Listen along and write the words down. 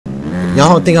Y'all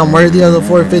don't think I'm worthy of the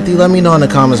 450? Let me know in the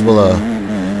comments below.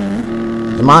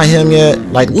 Am I him yet?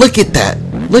 Like, look at that.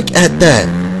 Look at that.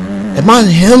 Am I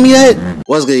him yet?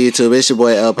 What's good, YouTube? It's your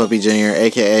boy L Puppy Jr.,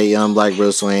 aka Young Black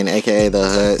Bruce Wayne, aka the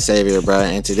Hood Savior, bro.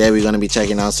 And today we're gonna be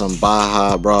checking out some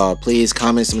BAJA BRAWL. Please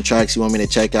comment some tracks you want me to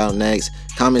check out next.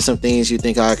 Comment some things you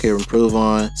think I could improve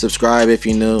on. Subscribe if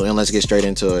you're new, and let's get straight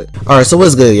into it. Alright, so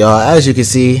what's good, y'all? As you can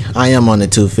see, I am on the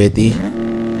 250.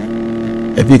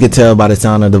 If you could tell by the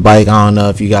sound of the bike, I don't know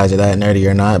if you guys are that nerdy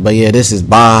or not. But yeah, this is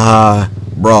BAJA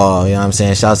BRAWL, you know what I'm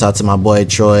saying? Shouts out to my boy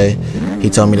Troy. He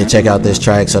told me to check out this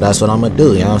track, so that's what I'm gonna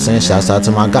do, you know what I'm saying? Shouts out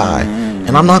to my guy.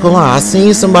 And I'm not gonna lie, I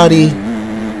seen somebody,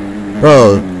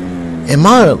 bro, am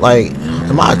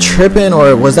I tripping,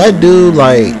 or was that dude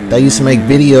like that used to make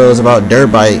videos about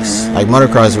dirt bikes, like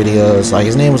motocross videos? Like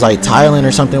his name was like Thailand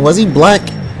or something. Was he black?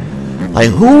 Like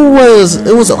who was,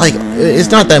 it was like, it's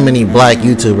not that many black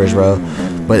YouTubers, bro,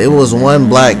 but it was one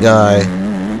black guy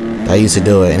that used to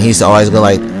do it, and he used to always go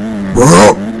like,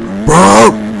 bro,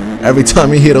 every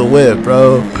time he hit a whip,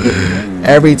 bro.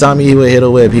 Every time he would hit a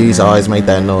whip, he used to always make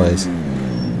that noise.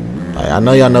 Like, I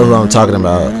know y'all know who I'm talking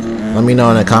about. Let me know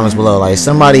in the comments below. Like,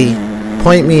 somebody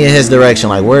point me in his direction.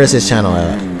 Like, where is his channel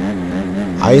at?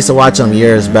 I used to watch him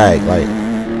years back, like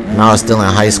when I was still in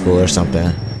high school or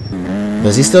something.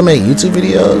 Does he still make YouTube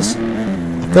videos?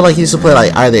 I feel like he used to play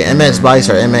like either MX Bikes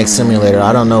or MX Simulator.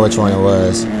 I don't know which one it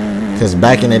was, because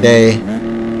back in the day,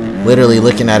 literally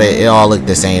looking at it, it all looked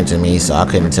the same to me, so I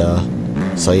couldn't tell.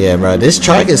 So yeah, bro, this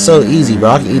track is so easy,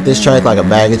 bro. I can eat this track like a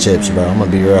bag of chips, bro. I'm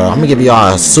gonna be real. I'm gonna give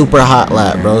y'all a super hot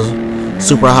lap, bro.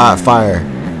 Super hot fire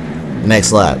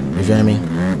next lap. You feel me?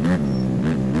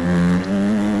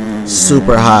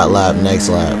 Super hot lap next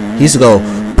lap. He used to go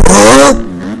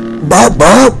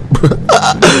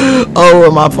oh,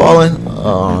 am I falling?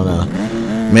 Oh no,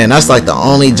 man, that's like the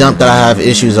only jump that I have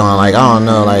issues on. Like, I don't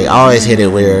know, like I always hit it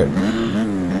weird.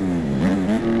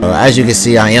 As you can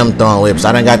see, I am throwing whips.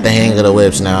 I done got the hang of the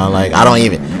whips now. Like, I don't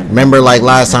even remember, like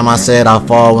last time I said I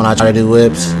fall when I try to do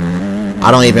whips.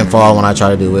 I don't even fall when I try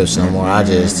to do whips no more. I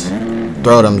just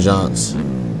throw them jumps.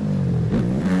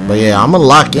 But yeah, I'm gonna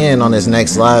lock in on this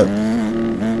next lap.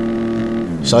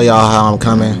 Show y'all how I'm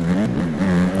coming.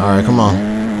 Alright, come on.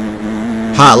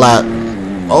 Hot lap.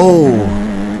 Oh,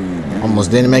 almost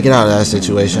didn't make it out of that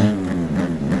situation.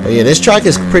 But yeah, this track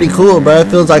is pretty cool, bro. It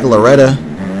feels like Loretta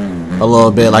a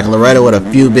little bit, like Loretta with a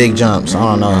few big jumps.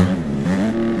 I don't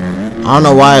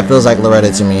know why it feels like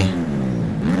Loretta to me.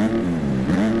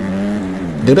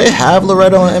 Do they have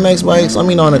Loretta on MX bikes? Let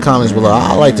me know in the comments below.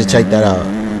 I'd like to check that out.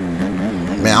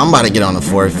 Man, I'm about to get on the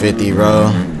 450,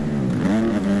 bro.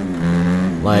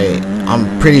 Like, I'm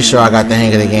pretty sure I got the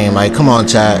hang of the game. Like, come on,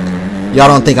 chat. Y'all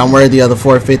don't think I'm worthy of the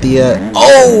 450 yet?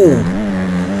 Oh!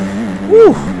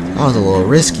 Woo! That was a little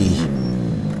risky.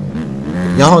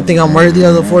 Y'all don't think I'm worthy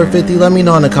of the 450? Let me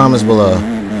know in the comments below.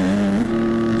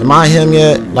 Am I him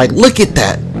yet? Like, look at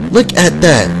that. Look at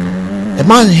that.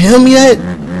 Am I him yet?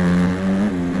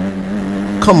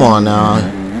 Come on now.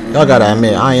 Y'all gotta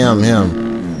admit, I am him.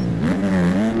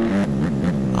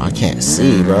 I can't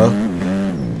see, bro.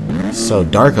 It's so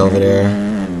dark over there.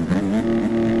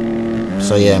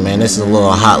 So yeah, man, this is a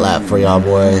little hot lap for y'all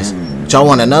boys. Y'all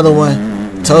want another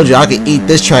one? Told you I could eat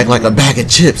this track like a bag of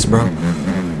chips, bro.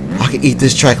 I could eat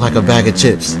this track like a bag of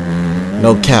chips.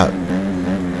 No cap.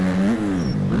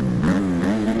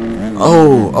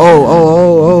 Oh.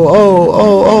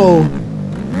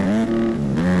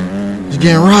 It's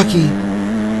getting rocky.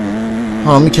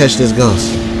 Oh, let me catch this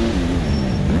ghost.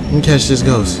 Let me catch this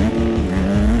ghost.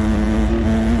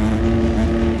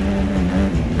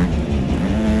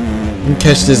 Let me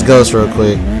catch this ghost real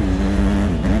quick.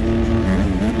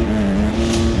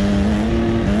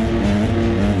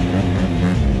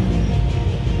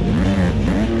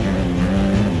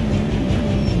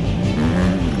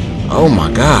 Oh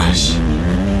my gosh.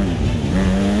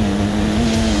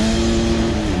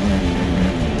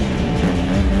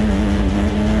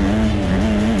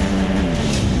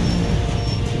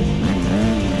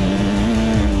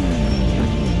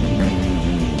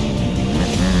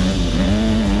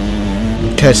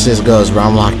 Catch this ghost, bro.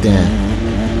 I'm locked in.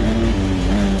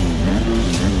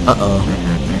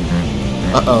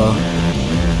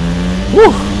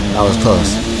 Woo! That was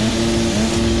close.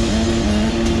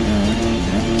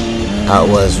 That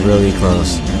was really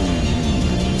close.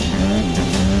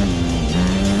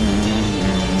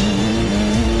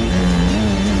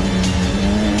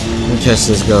 Let me catch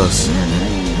this ghost.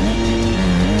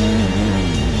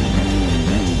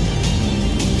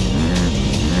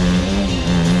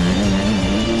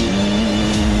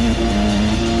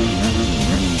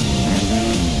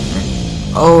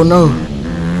 Oh no.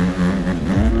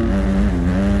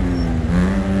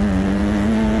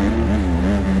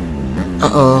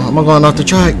 Uh-oh, am I going off the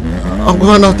track? I'm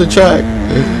going off the track.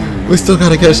 We still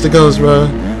gotta catch the ghost, bro.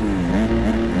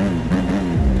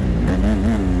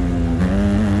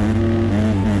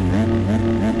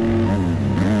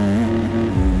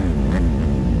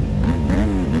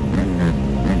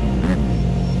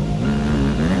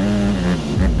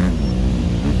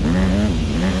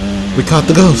 We caught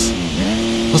the ghost.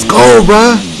 Let's go,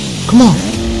 bruh. Come on.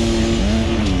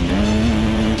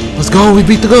 Let's go. We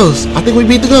beat the ghost. I think we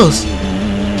beat the ghost.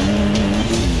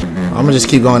 I'm gonna just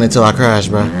keep going until I crash,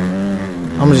 bruh.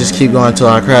 I'm gonna just keep going until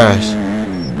I crash.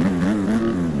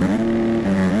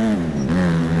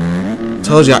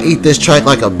 Told you I eat this track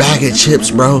like a bag of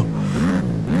chips, bro.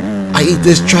 I eat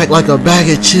this track like a bag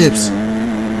of chips.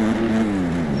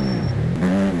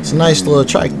 It's a nice little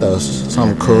track though.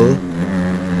 Something cool.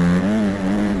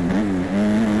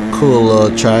 Cool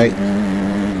little track.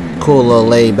 Cool little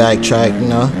laid back track, you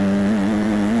know,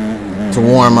 to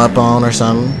warm up on or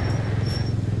something.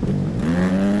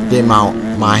 Get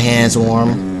my hands warm.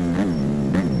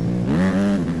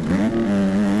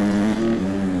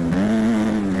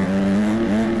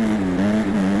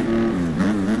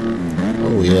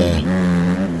 Oh yeah.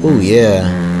 Oh yeah.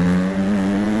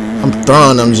 I'm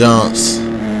throwing them jumps.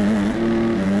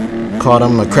 Call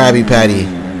them a Krabby Patty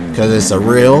because it's a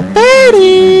real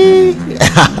patty.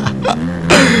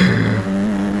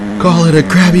 Call it a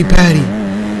Krabby Patty.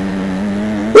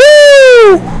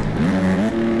 Woo!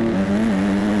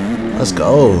 Let's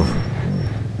go.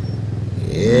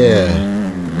 Yeah.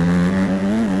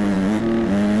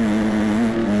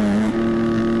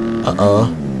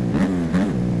 Uh-oh.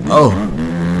 Oh.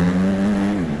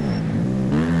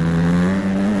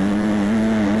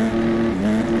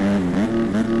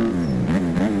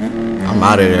 I'm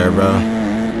out of there, bro.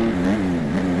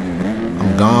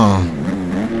 I'm gone.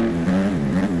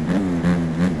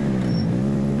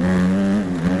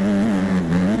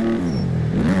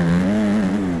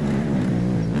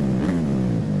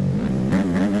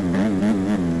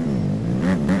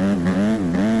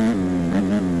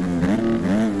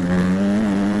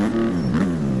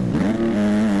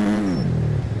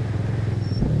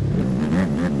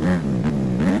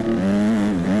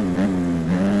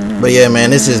 But yeah, man,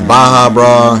 this is BAJA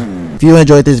Brawl. If you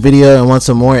enjoyed this video and want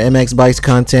some more MX Bikes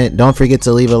content, don't forget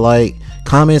to leave a like.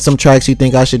 Comment some tracks you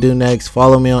think I should do next.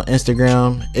 Follow me on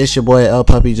Instagram. It's your boy L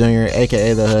Puppy Jr.,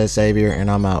 aka the Hood Savior, and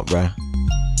I'm out, bruh.